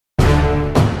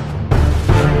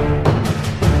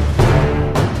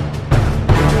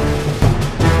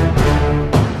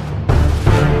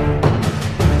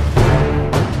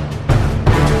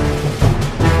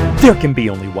There can be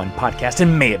only one podcast,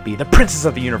 and may it be the Princess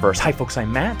of the Universe. Hi folks,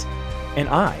 I'm Matt, and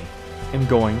I am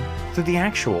going through the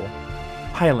actual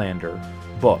Highlander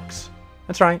books.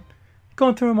 That's right,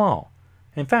 going through them all.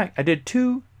 In fact, I did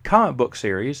 2 comic book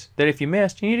series that if you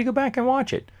missed, you need to go back and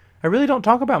watch it. I really don't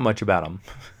talk about much about them.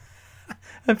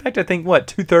 In fact, I think, what,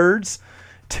 two-thirds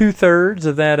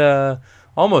of that,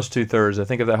 almost two-thirds, I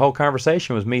think, of that whole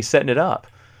conversation was me setting it up.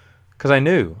 Because I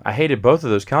knew I hated both of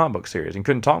those comic book series and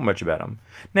couldn't talk much about them.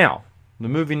 Now, the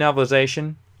movie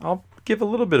novelization, I'll give a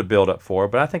little bit of build-up for,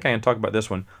 but I think I can talk about this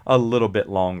one a little bit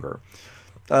longer.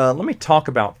 Let me talk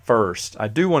about first, I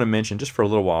do want to mention, just for a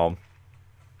little while,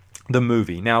 the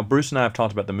movie. Now, Bruce and I have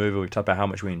talked about the movie. We've talked about how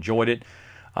much we enjoyed it.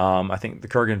 I think the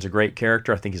Kurgan's a great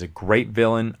character. I think he's a great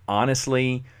villain.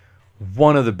 Honestly,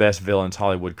 one of the best villains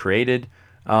Hollywood created.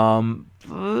 I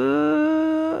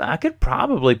could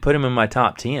probably put him in my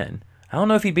top 10. I don't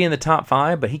know if he'd be in the top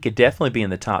 5, but he could definitely be in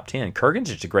the top 10. Kurgan's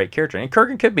just a great character. And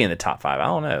Kurgan could be in the top 5. I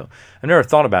don't know. I've never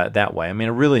thought about it that way. I mean,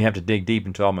 I really have to dig deep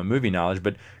into all my movie knowledge,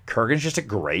 but Kurgan's just a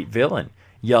great villain.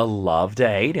 You love to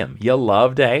hate him. You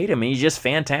love to hate him. And he's just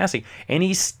fantastic. And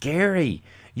he's scary.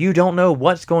 You don't know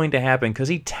what's going to happen because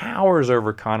he towers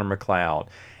over Connor McLeod.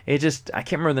 It just, I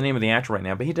can't remember the name of the actor right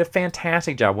now, but he did a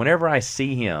fantastic job. Whenever I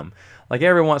see him, like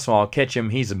every once in a while I'll catch him.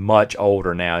 He's much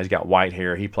older now. He's got white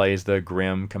hair. He plays the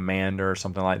Grim Commander or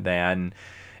something like that. And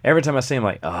every time I see him,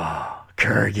 like, oh,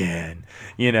 Kurgan.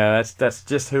 You know, that's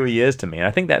just who he is to me. And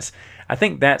I think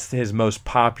that's his most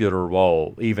popular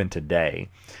role even today.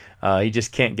 He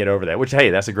just can't get over that, which, hey,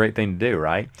 that's a great thing to do,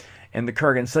 right? And the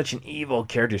Kurgan's such an evil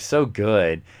character, so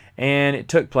good. And it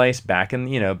took place back in the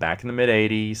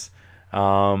mid-'80s.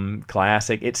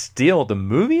 Classic. It's still, the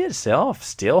movie itself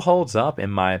still holds up in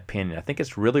my opinion. I think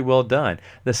it's really well done.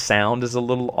 The sound is a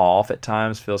little off at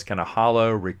times, feels kind of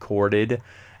hollow, recorded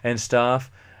and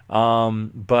stuff.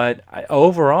 But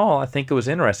overall, I think it was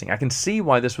interesting. I can see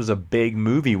why this was a big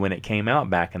movie when it came out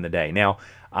back in the day. Now,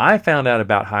 I found out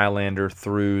about Highlander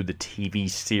through the TV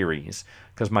series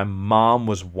because my mom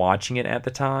was watching it at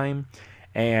the time,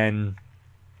 and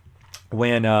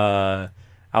when I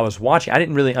was watching, I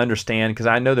didn't really understand because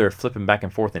I know they were flipping back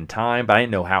and forth in time, but I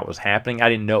didn't know how it was happening. I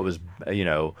didn't know it was,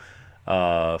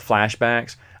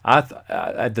 flashbacks.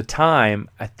 At the time,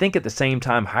 I think at the same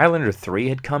time, Highlander 3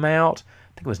 had come out.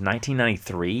 I think it was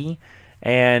 1993,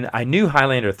 and I knew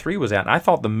Highlander 3 was out, and I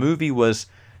thought the movie was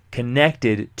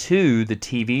connected to the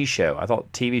TV show. I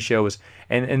thought the TV show was,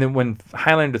 and then when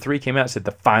Highlander 3 came out, it said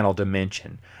the final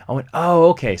dimension. I went, oh,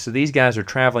 okay, so these guys are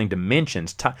traveling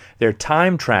dimensions. They're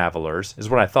time travelers, is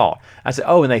what I thought. I said,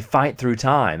 oh, and they fight through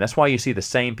time. That's why you see the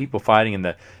same people fighting in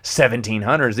the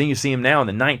 1700s. Then you see them now in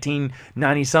the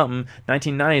 1990-something,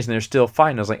 1990s, and they're still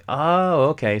fighting. I was like, oh,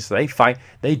 okay, so they fight.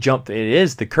 They jump. It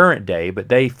is the current day, but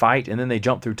they fight, and then they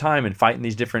jump through time and fight in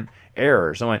these different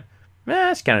eras. I went,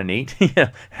 that's kind of neat. Yeah,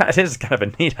 that is kind of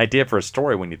a neat idea for a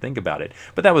story when you think about it.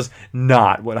 But that was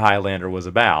not what Highlander was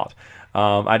about.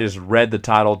 I just read the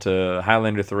title to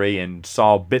Highlander 3 and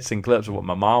saw bits and clips of what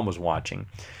my mom was watching.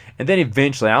 And then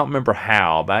eventually, I don't remember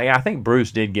how, but I think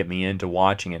Bruce did get me into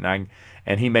watching it.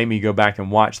 And he made me go back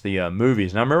and watch the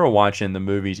movies. And I remember watching the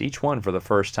movies, each one for the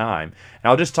first time.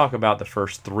 And I'll just talk about the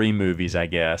first 3 movies, I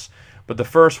guess. But the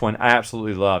first one I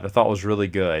absolutely loved. I thought was really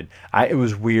good. It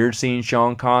was weird seeing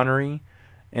Sean Connery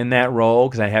in that role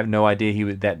because I have no idea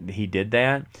he did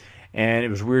that. And it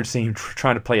was weird seeing him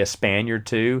trying to play a Spaniard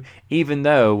too, even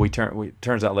though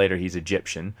turns out later he's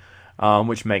Egyptian,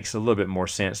 which makes a little bit more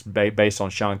sense based on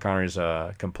Sean Connery's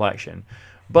complexion.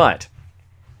 But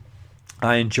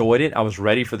I enjoyed it. I was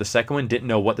ready for the second one. Didn't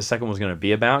know what the second one was going to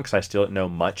be about because I still didn't know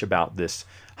much about this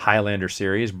Highlander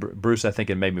series. Bruce, I think,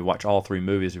 had made me watch all 3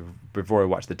 movies before I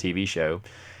watched the TV show.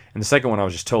 And the second one, I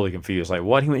was just totally confused. Like,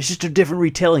 what? He went, it's just a different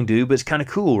retelling, dude, but it's kind of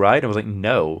cool, right? I was like,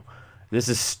 no, this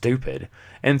is stupid.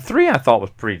 And 3, I thought, was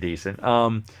pretty decent.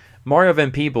 Mario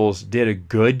Van Peebles did a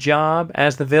good job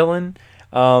as the villain.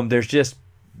 There's just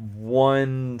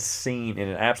one scene in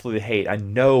it I absolutely hate. I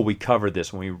know we covered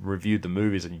this when we reviewed the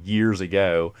movies years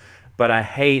ago, but I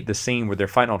hate the scene where they're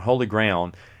fighting on holy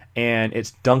ground, and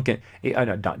it's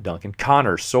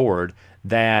Connor's sword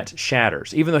that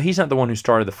shatters, even though he's not the one who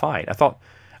started the fight. I thought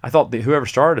that whoever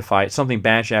started the fight, something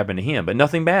bad should happen to him, but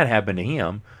nothing bad happened to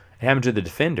him. It happened to the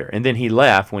defender, and then he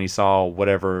left when he saw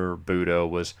whatever Buddha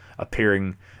was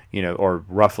appearing, or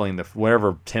ruffling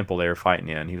whatever temple they were fighting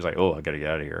in. He was like, oh, I gotta get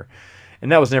out of here.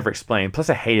 And that was never explained.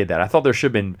 Plus, I hated that. I thought there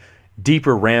should have been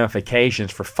deeper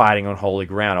ramifications for fighting on holy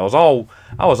ground. I was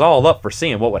all up for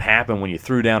seeing what would happen when you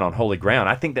threw down on holy ground.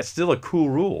 I think that's still a cool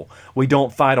rule. We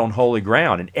don't fight on holy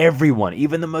ground, and everyone,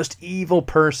 even the most evil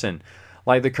person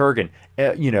like the Kurgan,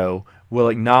 will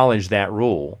acknowledge that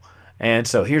rule. And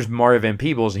so here's Mario Van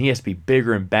Peebles, and he has to be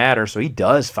bigger and badder, so he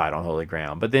does fight on holy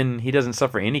ground. But then he doesn't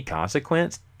suffer any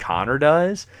consequence. Connor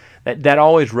does. That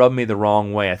always rubbed me the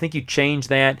wrong way. I think you change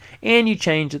that, and you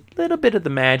change a little bit of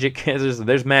the magic.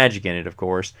 There's magic in it, of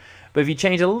course. But if you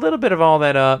change a little bit of all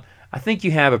that up, I think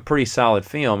you have a pretty solid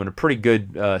film and a pretty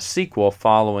good sequel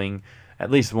following, at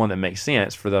least one that makes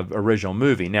sense for the original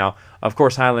movie. Now, of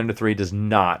course, Highlander 3 does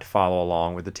not follow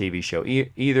along with the TV show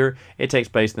either. It takes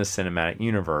place in the cinematic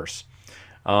universe.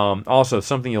 Also,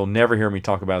 something you'll never hear me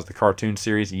talk about is the cartoon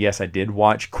series. Yes, I did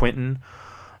watch Quentin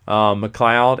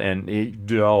MacLeod, and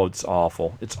it's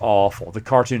awful. It's awful. The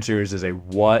cartoon series is a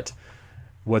what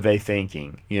were they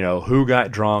thinking? You know, who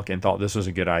got drunk and thought this was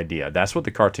a good idea? That's what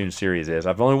the cartoon series is.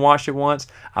 I've only watched it once.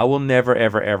 I will never,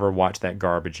 ever, ever watch that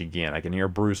garbage again. I can hear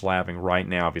Bruce laughing right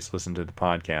now if he's listening to the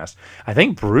podcast. I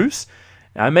think Bruce,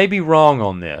 I may be wrong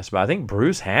on this, but I think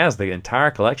Bruce has the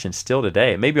entire collection still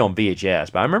today. It may be on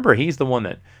VHS, but I remember he's the one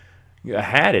that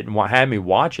had it and had me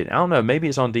watch it. I don't know. Maybe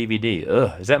it's on DVD.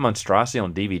 Ugh, is that monstrosity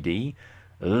on DVD?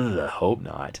 Ugh, I hope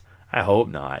not. I hope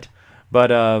not.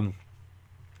 But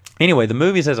anyway, the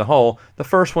movies as a whole, the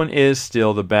first one is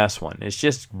still the best one. It's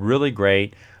just really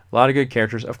great. A lot of good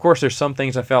characters. Of course, there's some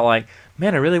things I felt like,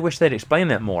 man, I really wish they'd explain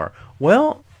that more.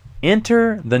 Well,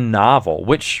 enter the novel,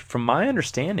 which, from my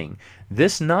understanding,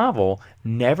 this novel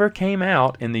never came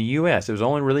out in the U.S. It was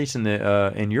only released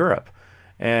in Europe.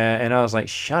 And I was like,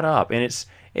 shut up. And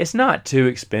it's not too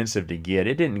expensive to get.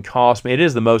 It didn't cost me. It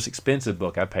is the most expensive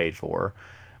book I paid for.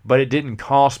 But it didn't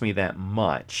cost me that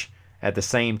much at the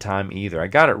same time either. I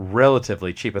got it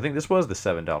relatively cheap. I think this was the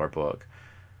 $7 book.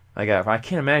 I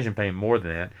can't imagine paying more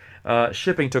than that.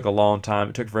 Shipping took a long time.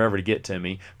 It took forever to get to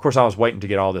me. Of course, I was waiting to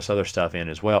get all this other stuff in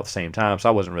as well at the same time, so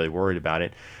I wasn't really worried about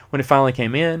it. When it finally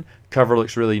came in, cover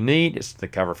looks really neat. It's the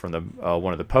cover from the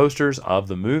one of the posters of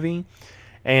the movie.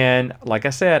 And like I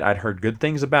said, I'd heard good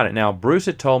things about it. Now, Bruce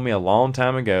had told me a long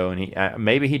time ago, and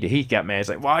maybe he got mad. He's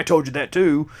like, well, I told you that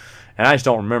too. And I just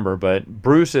don't remember, but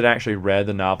Bruce had actually read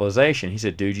the novelization. He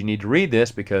said, dude, you need to read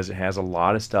this because it has a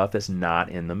lot of stuff that's not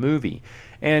in the movie.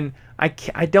 And I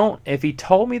don't, if he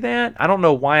told me that, I don't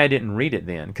know why I didn't read it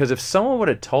then. Because if someone would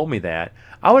have told me that,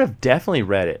 I would have definitely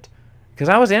read it. Because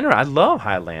I was interested. I love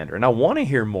Highlander, and I want to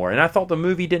hear more. And I thought the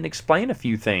movie didn't explain a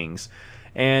few things.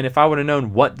 And if I would have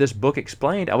known what this book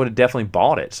explained, I would have definitely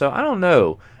bought it. So I don't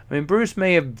know. I mean, Bruce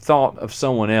may have thought of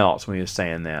someone else when he was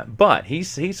saying that. But he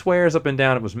swears up and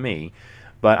down it was me.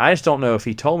 But I just don't know if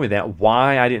he told me that,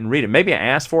 why I didn't read it. Maybe I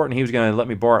asked for it and he was going to let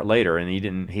me borrow it later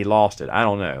and he lost it. I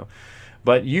don't know.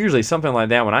 But usually something like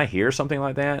that, when I hear something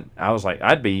like that, I was like,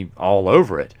 I'd be all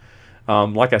over it.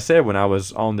 Like I said, when I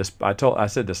was on this, I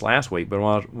said this last week, but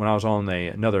when I was on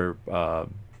another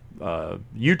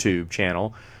YouTube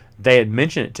channel, they had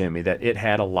mentioned it to me that it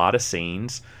had a lot of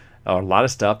scenes, a lot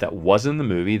of stuff that was in the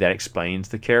movie that explains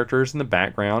the characters in the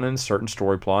background and certain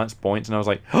story points. And I was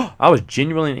like, oh, I was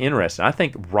genuinely interested. I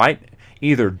think right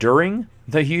either during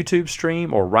the YouTube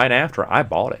stream or right after, I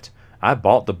bought it. I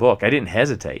bought the book. I didn't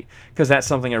hesitate because that's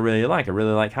something I really like. I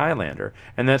really like Highlander.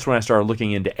 And that's when I started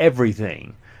looking into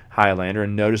everything Highlander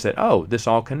and noticed that, oh, this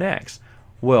all connects.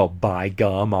 Well, by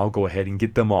gum, I'll go ahead and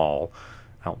get them all.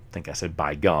 I don't think I said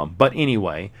by gum. But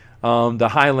anyway, the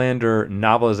Highlander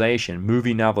novelization,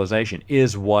 movie novelization,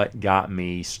 is what got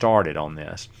me started on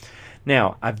this.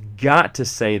 Now, I've got to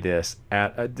say this.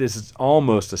 This is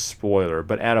almost a spoiler,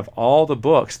 but out of all the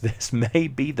books, this may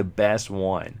be the best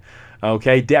one.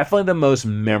 Okay, definitely the most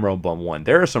memorable one.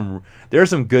 There are some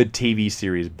good TV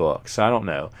series books. I don't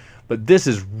know, but this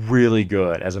is really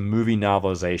good as a movie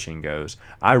novelization goes.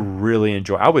 I really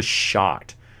enjoy. I was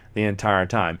shocked the entire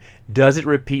time. Does it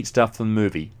repeat stuff from the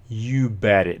movie? You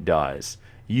bet it does.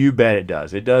 You bet it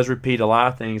does. It does repeat a lot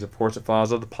of things. Of course, it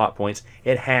follows other plot points.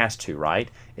 It has to, right?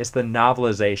 It's the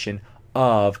novelization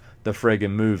of the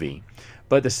friggin' movie.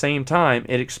 But at the same time,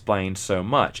 it explains so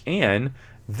much. And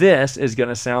this is going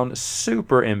to sound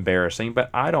super embarrassing, but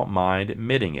I don't mind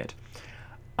admitting it.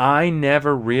 I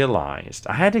never realized.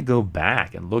 I had to go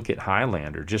back and look at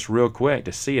Highlander just real quick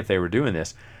to see if they were doing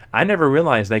this. I never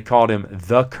realized they called him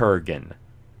the Kurgan.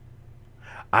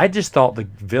 I just thought the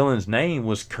villain's name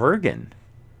was Kurgan.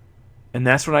 And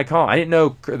that's what I call it. I didn't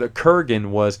know the Kurgan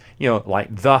was,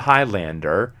 like the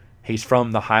Highlander. He's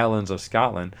from the Highlands of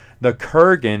Scotland. The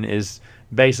Kurgan is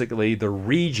basically the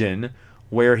region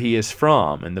where he is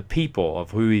from and the people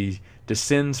of who he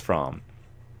descends from.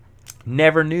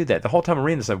 Never knew that. The whole time I'm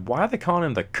reading this, I said, why are they calling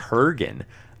him the Kurgan?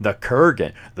 The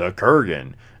Kurgan. The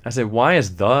Kurgan. I said, why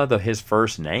is the his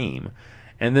first name?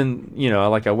 And then,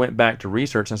 like I went back to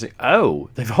research and I said, oh,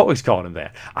 they've always called him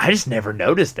that. I just never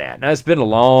noticed that. Now, it's been a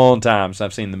long time since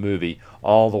I've seen the movie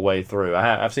all the way through.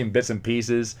 I've seen bits and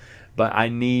pieces, but I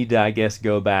need to, I guess,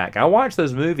 go back. I watched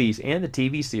those movies and the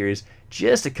TV series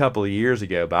just a couple of years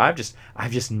ago, but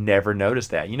I've just never noticed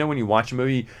that. When you watch a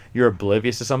movie, you're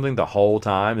oblivious to something the whole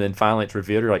time, and then finally it's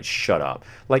revealed, you're like, shut up.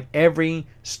 Like every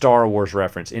Star Wars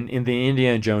reference in the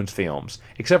Indiana Jones films,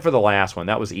 except for the last one.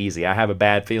 That was easy. I have a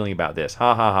bad feeling about this.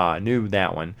 Ha ha ha. I knew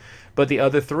that one. But the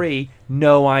other three,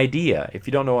 no idea. If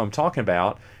you don't know what I'm talking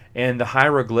about, and the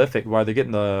hieroglyphic, while they're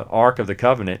getting the Ark of the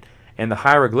Covenant, and the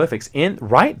hieroglyphics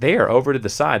right there over to the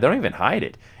side. They don't even hide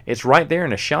it. It's right there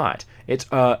in a shot. It's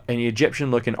an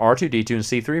Egyptian-looking R2-D2 and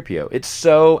C-3PO. It's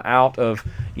so out of,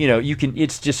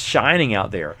 it's just shining out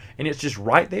there. And it's just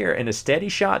right there in a steady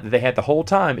shot that they had the whole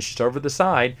time. It's just over the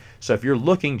side. So if you're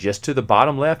looking just to the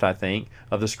bottom left, I think,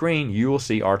 of the screen, you will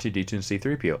see R2-D2 and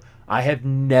C-3PO.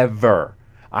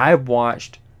 I've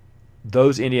watched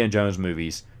those Indiana Jones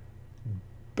movies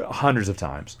hundreds of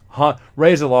times.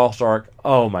 Raise the Lost Ark,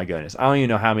 oh my goodness. I don't even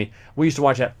know how many. We used to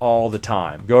watch that all the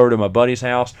time. Go over to my buddy's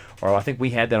house, or I think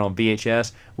we had that on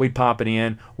VHS. We'd pop it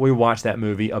in. We watched that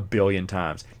movie a billion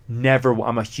times. Never,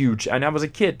 and I was a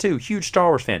kid too, huge Star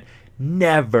Wars fan.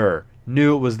 Never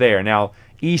knew it was there. Now,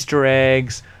 Easter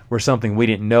eggs were something we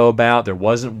didn't know about. There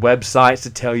wasn't websites to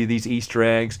tell you these Easter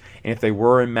eggs, and if they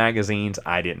were in magazines,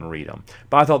 I didn't read them.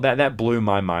 But I thought that blew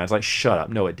my mind. I was like, shut up.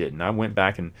 No, it didn't. I went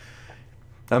back and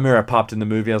I remember I popped in the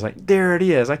movie. I was like, there it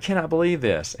is. I cannot believe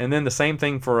this. And then the same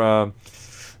thing for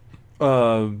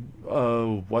not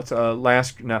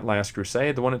Last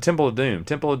Crusade, the one at Temple of Doom.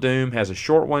 Temple of Doom has a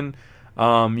short one.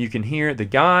 You can hear the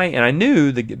guy, and I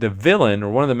knew the villain,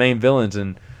 or one of the main villains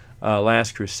in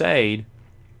Last Crusade.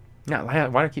 Why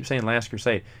do I keep saying Last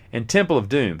Crusade? And Temple of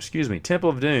Doom, Temple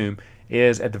of Doom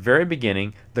is at the very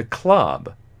beginning the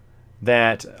club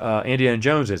that Indiana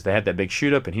Jones is. They had that big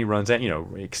shoot up, and he runs out,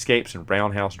 escapes, and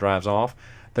Roundhouse drives off.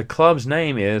 The club's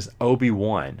name is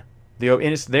Obi-Wan. And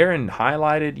it's there in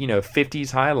highlighted,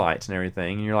 50s highlights and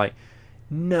everything. And you're like,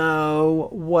 no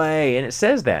way. And it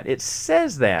says that. It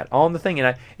says that on the thing.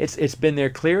 And it's been there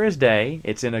clear as day.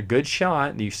 It's in a good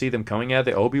shot. You see them coming out of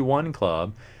the Obi-Wan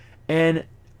club. And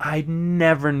I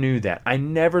never knew that. I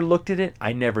never looked at it.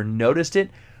 I never noticed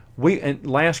it.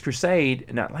 Last Crusade,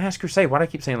 why do I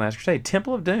keep saying Last Crusade?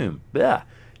 Temple of Doom. Blech.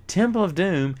 Temple of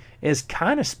Doom is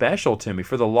kind of special to me.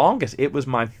 For the longest, it was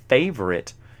my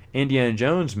favorite Indiana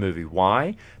Jones movie.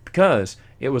 Why? Because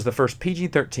it was the first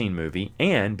PG-13 movie,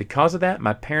 and because of that,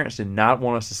 my parents did not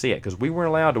want us to see it, because we weren't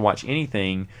allowed to watch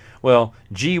anything. Well,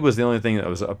 G was the only thing that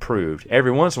was approved.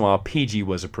 Every once in a while, PG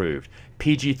was approved.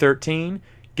 PG-13,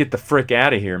 get the frick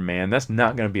out of here, man. That's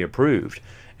not going to be approved.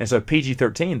 And so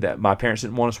PG-13, that my parents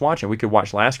didn't want us watching. We could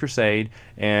watch Last Crusade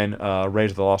and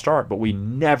Raiders of the Lost Ark, but we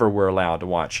never were allowed to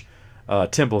watch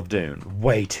Temple of Doom.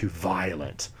 Way too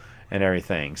violent and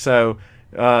everything. So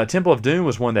Temple of Doom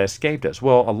was one that escaped us.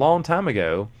 Well, a long time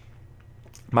ago,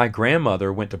 my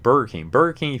grandmother went to Burger King.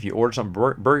 Burger King, if you ordered something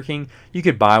from Burger King, you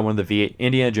could buy one of the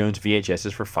Indiana Jones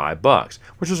VHSs for $5,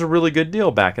 which was a really good deal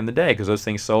back in the day, because those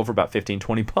things sold for about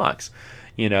 $15-20,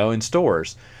 in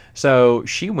stores. So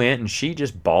she went and she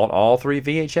just bought all 3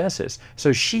 VHSs.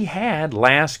 So she had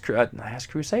Last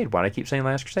Crusade. Why do I keep saying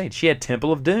Last Crusade? She had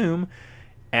Temple of Doom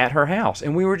at her house,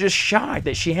 and we were just shocked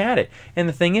that she had it. And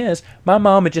the thing is, my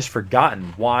mom had just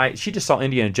forgotten why. She just saw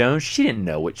Indiana Jones. She didn't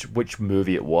know which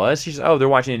movie it was. She said, oh, they're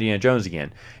watching Indiana Jones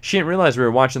again. She didn't realize we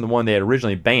were watching the one they had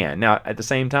originally banned. Now, at the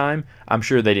same time, I'm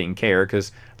sure they didn't care,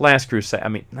 because Last Crusade, I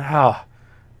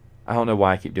don't know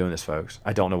why I keep doing this, folks.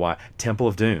 I don't know why. Temple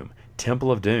of Doom.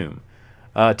 Temple of Doom.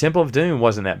 Temple of Doom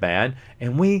wasn't that bad,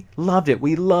 and we loved it.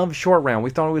 We loved Short Round. We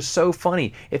thought it was so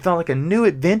funny. It felt like a new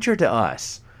adventure to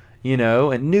us,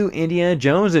 a new Indiana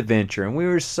Jones adventure, and we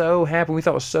were so happy. We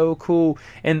thought it was so cool.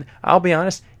 And I'll be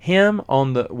honest, him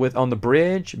on the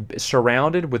bridge,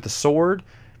 surrounded with the sword,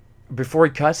 before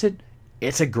he cuts it,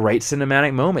 it's a great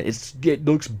cinematic moment. It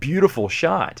looks beautiful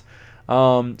shot.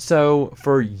 So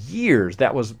for years,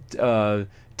 that was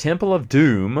Temple of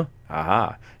Doom.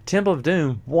 Temple of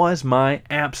Doom was my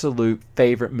absolute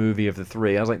favorite movie of the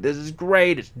 3. I was like, this is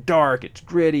great. It's dark. It's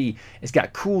gritty. It's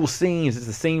got cool scenes. It's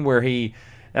the scene where he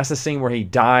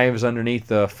dives underneath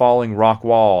the falling rock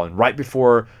wall, and right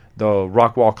before the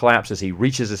rock wall collapses, he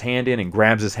reaches his hand in and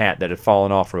grabs his hat that had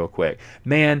fallen off real quick.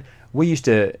 Man, we used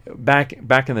to, back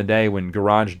in the day when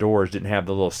garage doors didn't have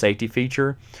the little safety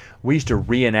feature, we used to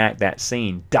reenact that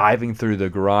scene, diving through the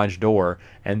garage door,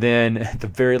 and then at the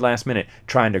very last minute,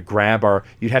 trying to grab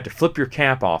you'd have to flip your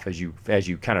cap off as you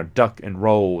kind of duck and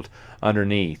rolled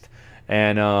underneath.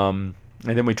 And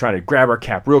And then we try to grab our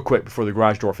cap real quick before the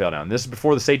garage door fell down. This is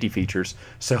before the safety features,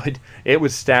 so it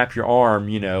would snap your arm,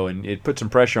 you know, and it put some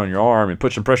pressure on your arm and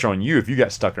put some pressure on you if you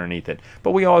got stuck underneath it.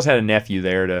 But we always had a nephew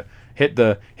there to hit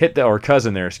the or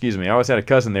cousin there, excuse me. I always had a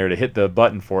cousin there to hit the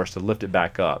button for us to lift it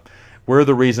back up. We're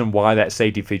the reason why that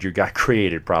safety feature got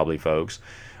created, probably, folks.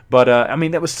 But I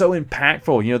mean, that was so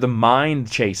impactful. You know, the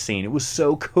mind chase scene. It was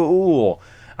so cool.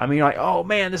 I mean, like, oh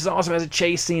man, this is awesome. It has a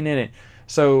chase scene in it.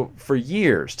 So for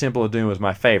years, Temple of Doom was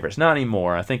my favorite. It's not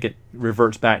anymore. I think it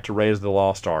reverts back to Raiders of the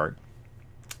Lost Ark.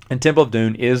 And Temple of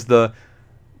Doom is the,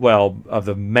 well, of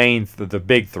the main, the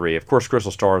big three. Of course,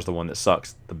 Crystal Star is the one that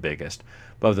sucks the biggest.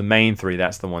 But of the main three,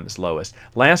 that's the one that's lowest.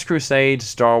 Last Crusade,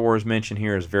 Star Wars mention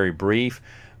here is very brief.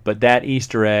 But that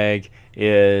Easter egg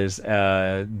is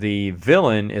the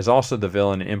villain is also the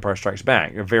villain in Empire Strikes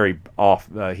Back. Very off.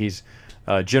 He's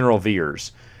General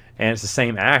Veers. And it's the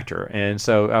same actor, and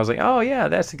so I was like, "Oh yeah,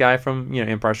 that's the guy from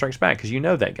Empire Strikes Back," because you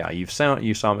know that guy. You saw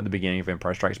him at the beginning of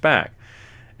Empire Strikes Back,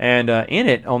 and in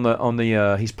it on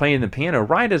the he's playing the piano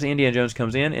right as Indiana Jones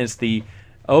comes in. It's the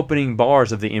opening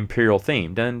bars of the Imperial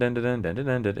theme. Dun dun dun dun dun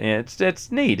dun dun. And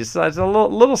it's neat. It's a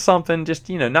little something, just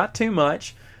not too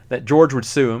much that George would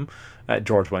sue him.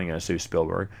 George wasn't going to sue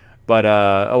Spielberg, but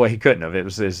oh well, he couldn't have. It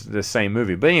was the same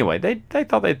movie. But anyway, they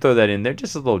thought they'd throw that in there,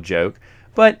 just a little joke.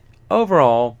 But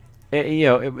overall,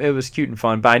 it was cute and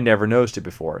fun, but I never noticed it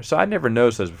before. So I never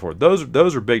noticed those before.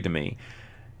 Those are big to me.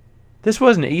 This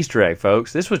wasn't an Easter egg,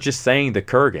 folks. This was just saying the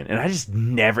Kurgan, and it just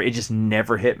never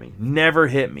hit me. Never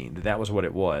hit me that was what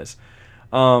it was.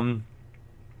 Now,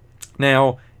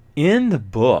 in the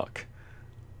book,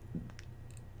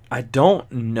 I don't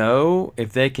know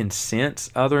if they can sense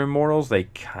other immortals. They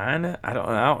kind of, I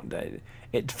don't know.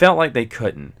 It felt like they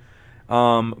couldn't.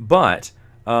 But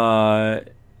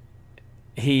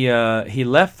he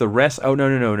left the rest. Oh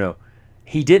no.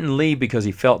 He didn't leave because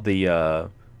he felt the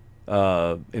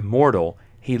immortal.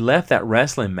 He left that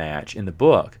wrestling match in the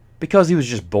book because he was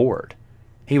just bored.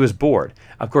 He was bored.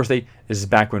 Of course, this is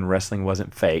back when wrestling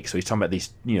wasn't fake. So he's talking about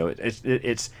these.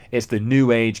 It's the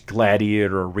new age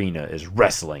gladiator arena is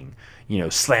wrestling.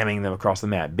 Slamming them across the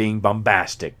mat, being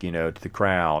bombastic. To the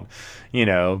crowd.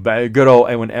 But good old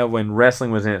when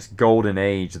wrestling was in its golden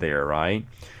age there, right?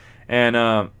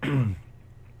 And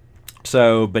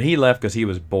but he left because he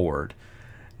was bored.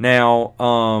 Now,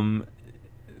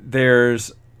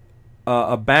 there's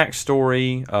a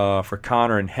backstory for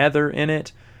Connor and Heather in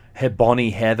it.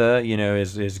 Bonnie Heather,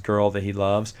 his girl that he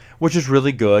loves, which is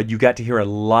really good. You got to hear a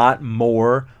lot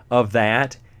more of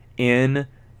that in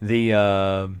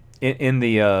the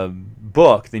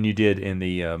book than you did in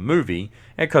the movie,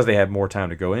 and because they had more time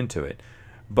to go into it.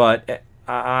 But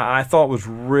I thought it was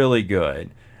really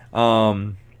good.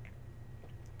 Let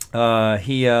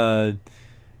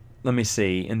me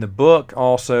see. In the book,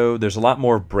 also, there's a lot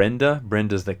more of Brenda.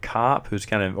 Brenda's the cop who's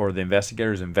or the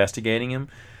investigator who's investigating him.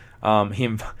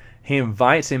 He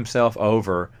invites himself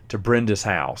over to Brenda's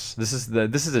house. This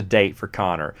is a date for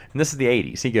Connor, and this is the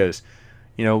 80s. He goes,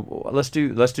 let's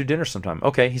do dinner sometime.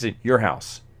 Okay, he said, your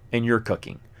house and you're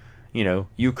cooking.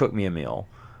 You cook me a meal.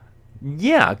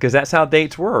 Yeah, because that's how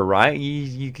dates were, right?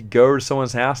 You could go to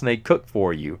someone's house and they'd cook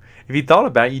for you. If you thought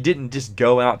about it, you didn't just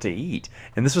go out to eat.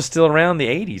 And this was still around the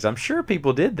 80s. I'm sure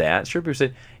people did that. Sure people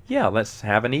said, yeah, let's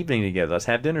have an evening together. Let's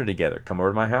have dinner together. Come over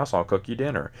to my house. I'll cook you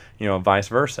dinner. And vice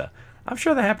versa. I'm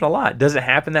sure that happened a lot. Does it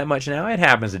happen that much now? It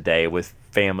happens a day with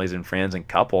families and friends and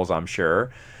couples, I'm sure.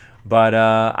 But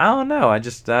I don't know. I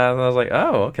was like,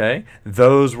 oh, okay.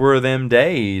 Those were them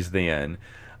days then.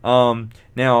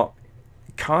 Now,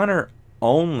 Connor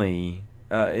only,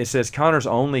 it says Connor's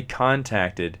only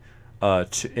contacted,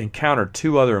 encountered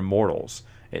 2 other immortals,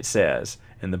 it says,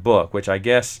 in the book, which I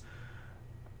guess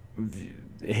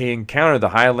he encountered the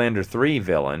Highlander 3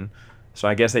 villain, so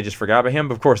I guess they just forgot about him.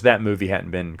 But of course, that movie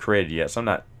hadn't been created yet, so I'm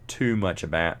not too much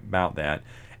about that.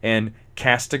 And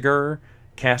Castigar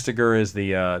is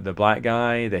the black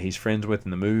guy that he's friends with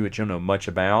in the movie, which you don't know much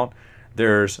about.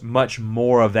 There's much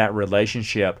more of that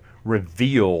relationship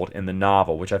revealed in the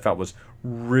novel, which I thought was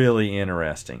really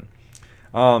interesting.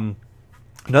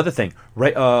 Another thing,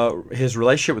 his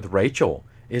relationship with Rachel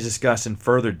is discussed in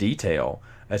further detail.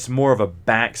 It's more of a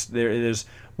there's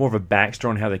more of a backstory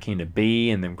on how they came to be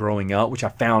and them growing up, which I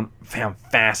found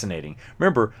fascinating.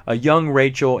 Remember, a young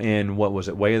Rachel in what was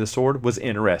it, Way of the Sword, was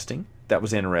interesting. That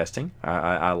was interesting.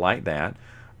 I like that.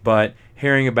 But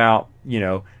hearing about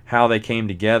how they came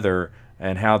together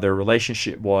and how their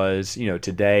relationship was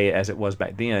today as it was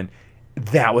back then,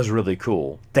 that was really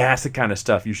cool. That's the kind of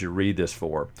stuff you should read this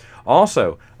for.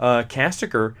 Also,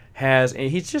 Castigar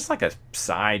he's just like a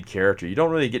side character. You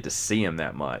don't really get to see him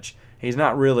that much. He's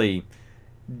not really,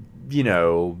 you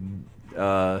know,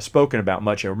 spoken about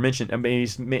much or mentioned. I mean,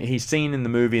 he's seen in the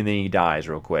movie and then he dies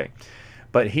real quick.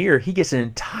 But here, he gets an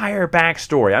entire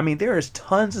backstory. I mean, there is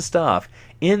tons of stuff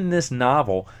in this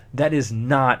novel that is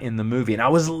not in the movie. And I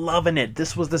was loving it.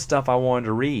 This was the stuff I wanted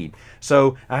to read.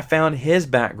 So I found his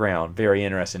background very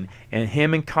interesting. And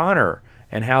him and Connor,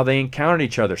 and how they encountered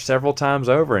each other several times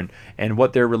over, and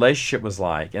what their relationship was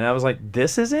like. And I was like,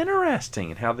 this is interesting.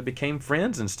 And how they became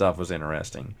friends and stuff was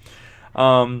interesting.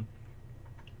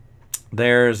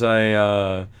 There's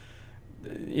a,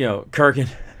 you know, Kurgan.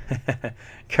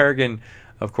 Kurgan,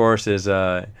 of course, is you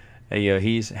know,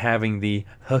 he's having the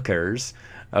hookers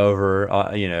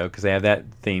over, you know, because they have that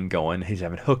theme going. He's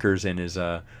having hookers in his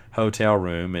hotel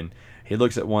room, and he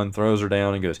looks at one, throws her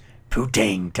down, and goes,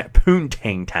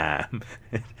 "Poontang time."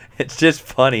 It's just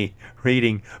funny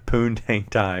reading "Poontang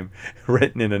time"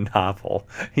 written in a novel.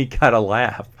 You gotta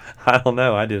laugh. I don't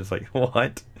know. I just like,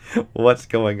 what? What's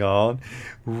going on?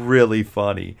 Really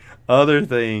funny. Other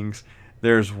things.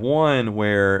 There's one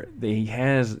where he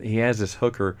has this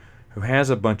hooker who has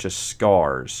a bunch of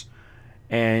scars,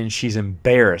 and she's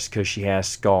embarrassed because she has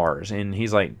scars. And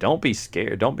he's like, "Don't be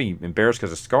scared. Don't be embarrassed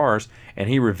because of scars." And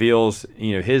he reveals,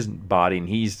 you know, his body, and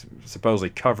he's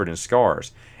supposedly covered in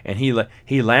scars. And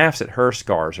he laughs at her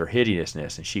scars, her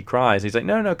hideousness, and she cries. He's like,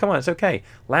 "No, no, come on, it's okay.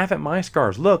 Laugh at my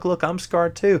scars. Look, I'm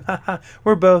scarred too. Ha ha.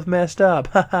 We're both messed up.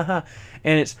 Ha ha ha."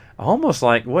 And it's almost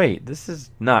like, wait, this is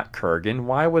not Kurgan.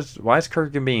 Why is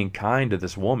Kurgan being kind to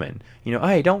this woman? You know,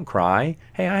 hey, don't cry.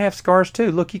 Hey, I have scars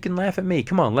too. Look, you can laugh at me.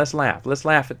 Come on, let's laugh. Let's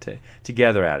laugh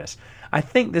together at us. I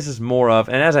think this is more of,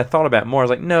 and as I thought about it more, I was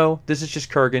like, no, this is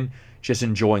just Kurgan just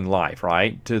enjoying life,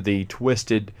 right? To the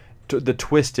twisted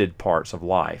parts of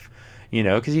life, you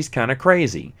know, because he's kind of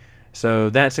crazy.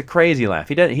 So that's a crazy laugh.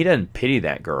 He doesn't pity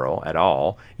that girl at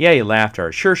all. Yeah, he laughed at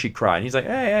her. Sure, she cried. And he's like,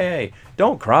 hey,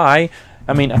 don't cry.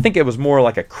 I mean, I think it was more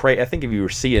like I think if you were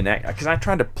seeing that, because I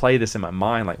tried to play this in my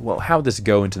mind, like, well, how would this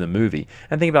go into the movie?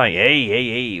 And think about, like,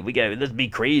 hey, let's be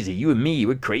crazy. You and me,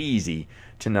 we're crazy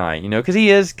tonight, you know, because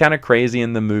he is kind of crazy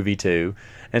in the movie too.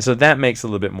 And so that makes a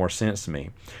little bit more sense to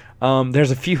me.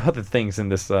 There's a few other things in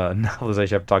this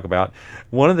novelization I have to talk about.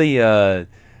 One of the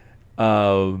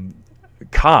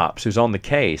cops who's on the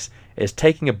case is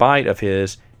taking a bite of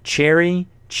his cherry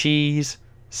cheese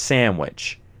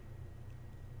sandwich.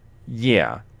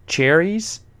 Yeah,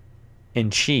 cherries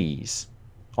and cheese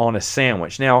on a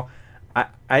sandwich. Now,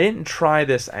 I didn't try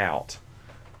this out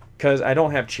because I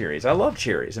don't have cherries. I love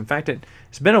cherries. In fact,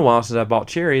 it's been a while since I bought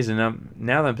cherries, and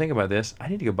now that I'm thinking about this, I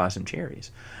need to go buy some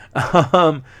cherries.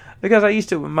 Because I used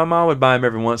to, my mom would buy them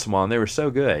every once in a while, and they were so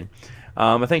good.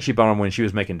 I think she bought them when she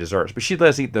was making desserts, but she'd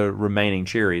let us eat the remaining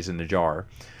cherries in the jar.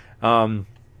 But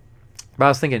I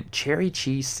was thinking, cherry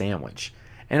cheese sandwich.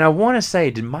 And I want to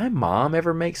say, did my mom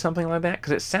ever make something like that?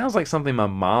 Because it sounds like something my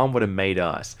mom would have made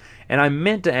us. And I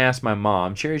meant to ask my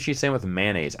mom, cherry cheese sandwich with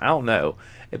mayonnaise. I don't know.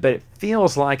 But it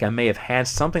feels like I may have had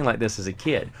something like this as a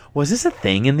kid. Was this a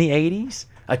thing in the 80s?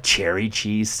 A cherry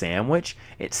cheese sandwich?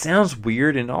 It sounds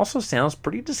weird and also sounds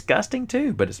pretty disgusting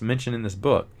too, but it's mentioned in this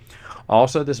book.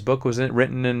 Also, this book was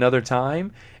written in another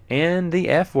time, and the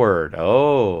F word.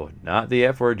 Oh, not the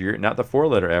F word. Not the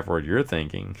 4-letter F word you're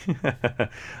thinking.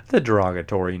 The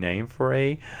derogatory name for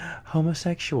a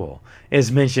homosexual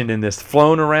is mentioned in this,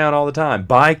 flown around all the time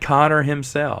by Connor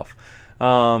himself.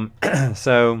 So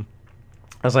I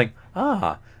was like,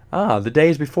 the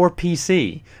days before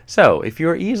PC. So, if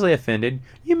you're easily offended,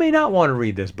 you may not want to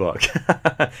read this book.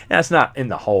 That's not in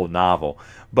the whole novel,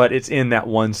 but it's in that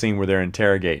one scene where they're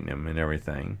interrogating him and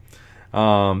everything.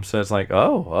 So it's like,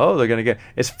 oh, they're gonna get.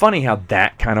 It's funny how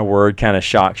that kind of word kind of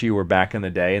shocks you. Where back in the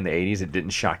day, in the 80s, it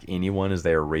didn't shock anyone as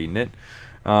they were reading it.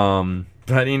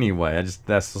 But anyway,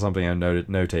 that's something I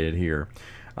notated here.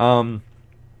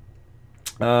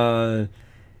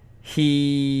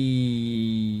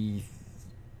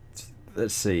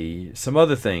 Let's see, some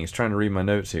other things, trying to read my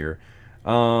notes here.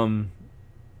 Oh,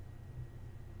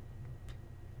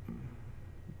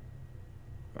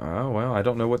 well, I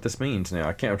don't know what this means now.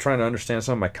 I'm trying to understand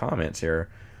some of my comments here.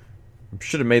 I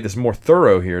should have made this more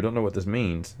thorough here. I don't know what this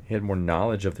means. He had more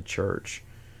knowledge of the church.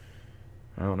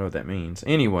 I don't know what that means.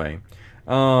 Anyway,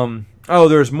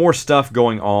 there's more stuff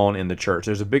going on in the church.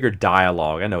 There's a bigger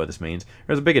dialogue. I know what this means.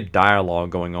 There's a bigger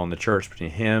dialogue going on in the church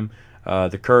between him,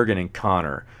 the Kurgan, and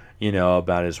Connor. You know,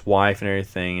 about his wife and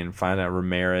everything, and find out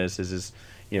Ramirez is his,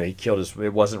 you know, he killed his,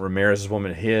 it wasn't Ramirez's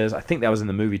woman, his. I think that was in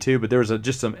the movie too, but there was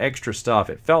just some extra stuff.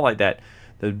 It felt like that,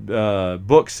 the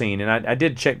book scene, and I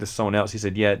did check this with someone else. He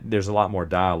said, yeah, there's a lot more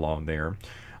dialogue there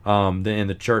than in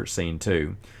the church scene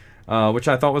too, which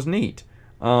I thought was neat.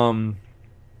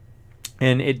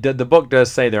 And the book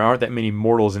does say there aren't that many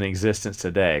mortals in existence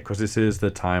today, because this is the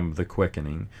time of the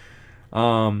quickening.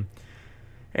 And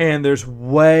there's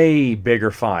way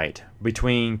bigger fight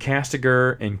between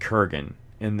Castigar and Kurgan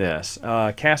in this.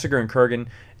 Castigar and Kurgan,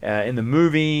 in the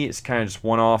movie, it's kind of just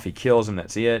one-off. He kills him,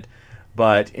 that's it.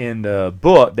 But in the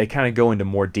book, they kind of go into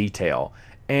more detail.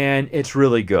 And it's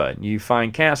really good. You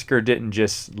find Castigar didn't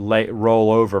just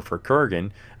roll over for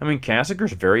Kurgan. I mean,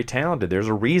 Castigar's very talented. There's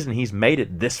a reason he's made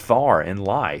it this far in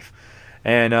life.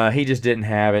 And he just didn't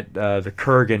have it. The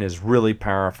Kurgan is really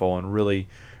powerful and really,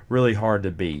 really hard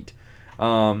to beat. They,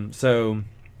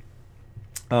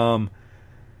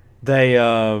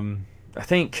 I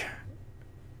think,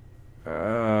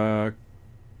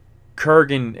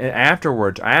 Kurgan,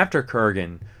 after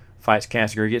Kurgan fights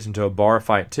Castigar, he gets into a bar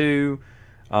fight too.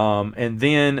 And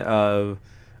then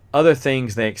other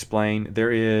things they explain.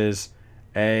 There is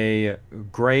a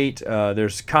great,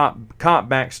 there's cop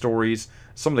backstories.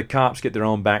 Some of the cops get their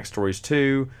own backstories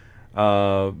too.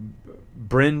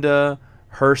 Brenda,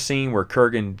 her scene where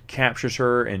Kurgan captures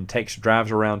her and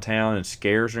drives around town and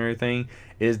scares her and everything,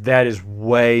 that is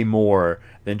way more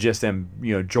than just them,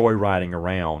 joyriding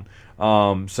around.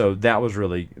 So that was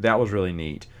really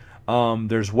neat.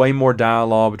 There's way more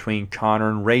dialogue between Connor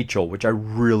and Rachel, which I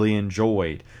really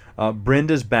enjoyed.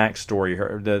 Brenda's backstory,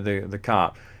 the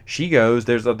cop, she goes,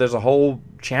 there's a whole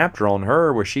chapter on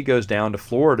her where she goes down to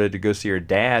Florida to go see her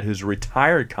dad, who's a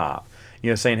retired cop,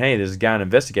 saying, hey, there's a guy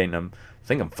investigating him. I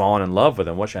think I'm falling in love with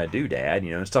him. What should I do, Dad?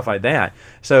 And stuff like that.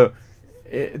 So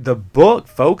the book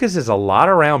focuses a lot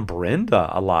around Brenda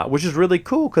a lot, which is really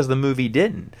cool because the movie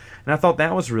didn't. And I thought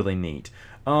that was really neat.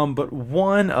 But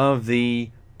one of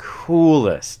the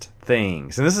coolest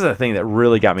things, and this is a thing that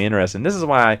really got me interested, and this is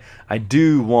why I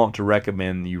do want to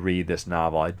recommend you read this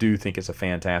novel. I do think it's a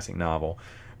fantastic novel.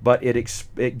 But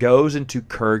it goes into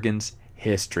Kurgan's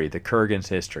history, the Kurgan's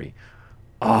history.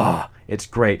 It's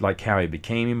great, like how he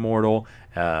became immortal,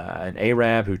 an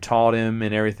Arab who taught him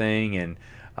and everything, and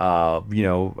how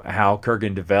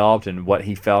Kurgan developed and what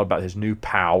he felt about his new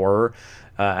power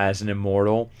as an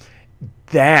immortal.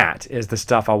 That is the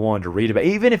stuff I wanted to read about.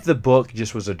 Even if the book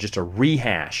just was just a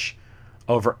rehash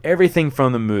over everything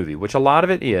from the movie, which a lot of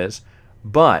it is,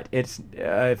 but it's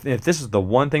if this is the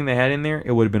one thing they had in there,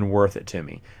 it would have been worth it to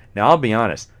me. Now, I'll be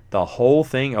honest. The whole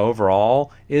thing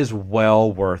overall is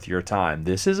well worth your time.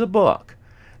 This is a book.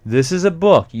 This is a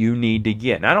book you need to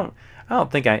get. And I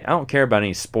don't care about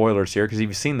any spoilers here, because if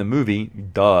you've seen the movie,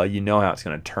 duh, you know how it's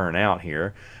going to turn out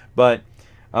here. But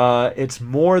it's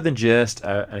more than just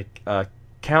a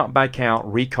count by count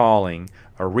recalling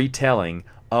or retelling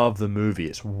of the movie.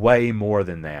 It's way more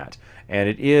than that. And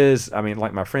it is, I mean,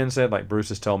 like my friend said, like Bruce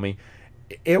has told me,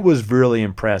 it was really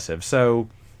impressive. So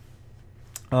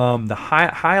the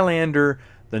Highlander,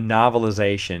 the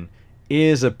novelization,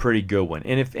 is a pretty good one.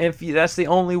 And if that's the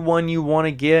only one you want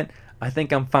to get, I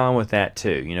think I'm fine with that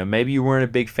too. Maybe you weren't a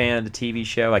big fan of the TV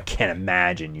show. I can't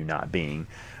imagine you not being.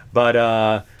 But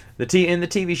in the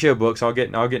TV show books, I'll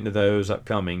get into those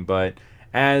upcoming. But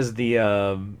as the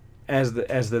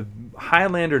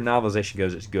Highlander novelization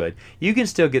goes, it's good. You can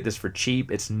still get this for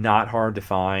cheap. It's not hard to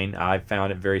find. I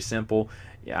found it very simple.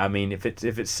 I mean, if it's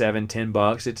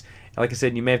 $7-10, it's, like I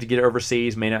said, you may have to get it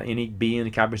overseas. May not be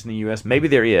any copies in the U.S. Maybe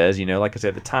there is. Like I said,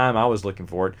 at the time I was looking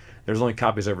for it, there's only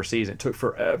copies overseas. It took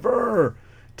forever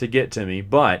to get to me,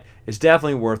 but it's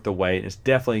definitely worth the wait. It's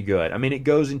definitely good. I mean, it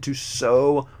goes into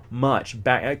so much.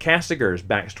 Castigar's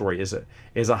backstory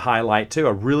is a highlight too.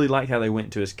 I really like how they went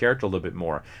into his character a little bit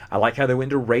more. I like how they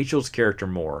went into Rachel's character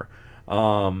more.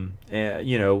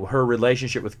 Her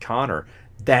relationship with Connor.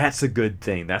 That's a good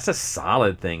thing. That's a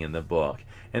solid thing in the book.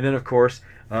 And then, of course,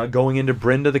 going into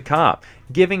Brenda the cop,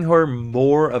 giving her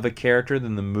more of a character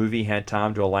than the movie had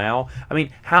time to allow. I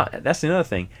mean, that's another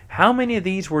thing. How many of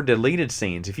these were deleted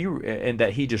scenes and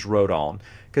that he just wrote on?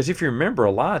 Because if you remember,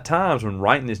 a lot of times when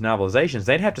writing these novelizations,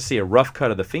 they'd have to see a rough cut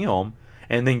of the film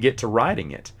and then get to writing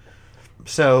it.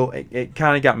 So it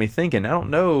kind of got me thinking. I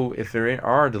don't know if there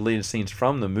are deleted scenes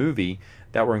from the movie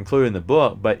that were included in the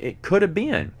book, but it could have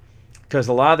been. Because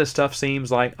a lot of this stuff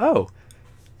seems like, oh,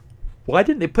 why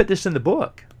didn't they put this in the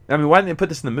book? I mean, why didn't they put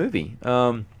this in the movie?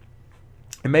 And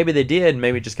maybe they did,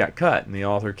 maybe it just got cut, and the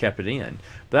author kept it in.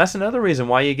 But that's another reason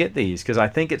why you get these, because I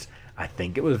think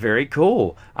it was very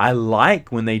cool. I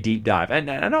like when they deep dive, and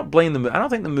I don't blame them. I don't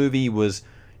think the movie was,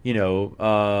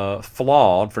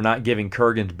 flawed for not giving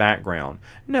Kurgan's background.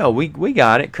 No, we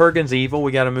got it. Kurgan's evil.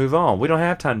 We got to move on. We don't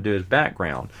have time to do his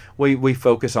background. We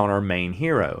focus on our main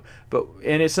hero.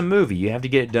 And it's a movie. You have to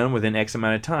get it done within X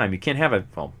amount of time. You can't have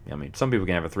some people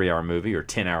can have a 3-hour movie or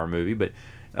 10-hour movie, but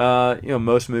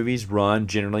most movies run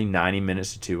generally 90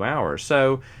 minutes to 2 hours.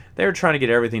 So they were trying to get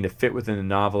everything to fit within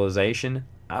the novelization,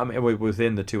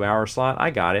 within the 2 hour slot. I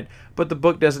got it. But the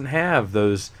book doesn't have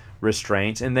those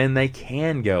restraints, and then they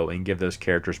can go and give those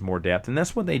characters more depth, and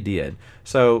that's what they did.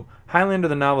 So Highlander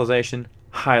the novelization,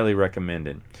 highly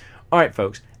recommended. Alright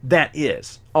folks, that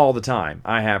is all the time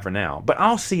I have for now, but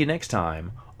I'll see you next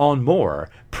time on more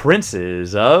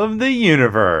Princes of the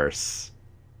Universe.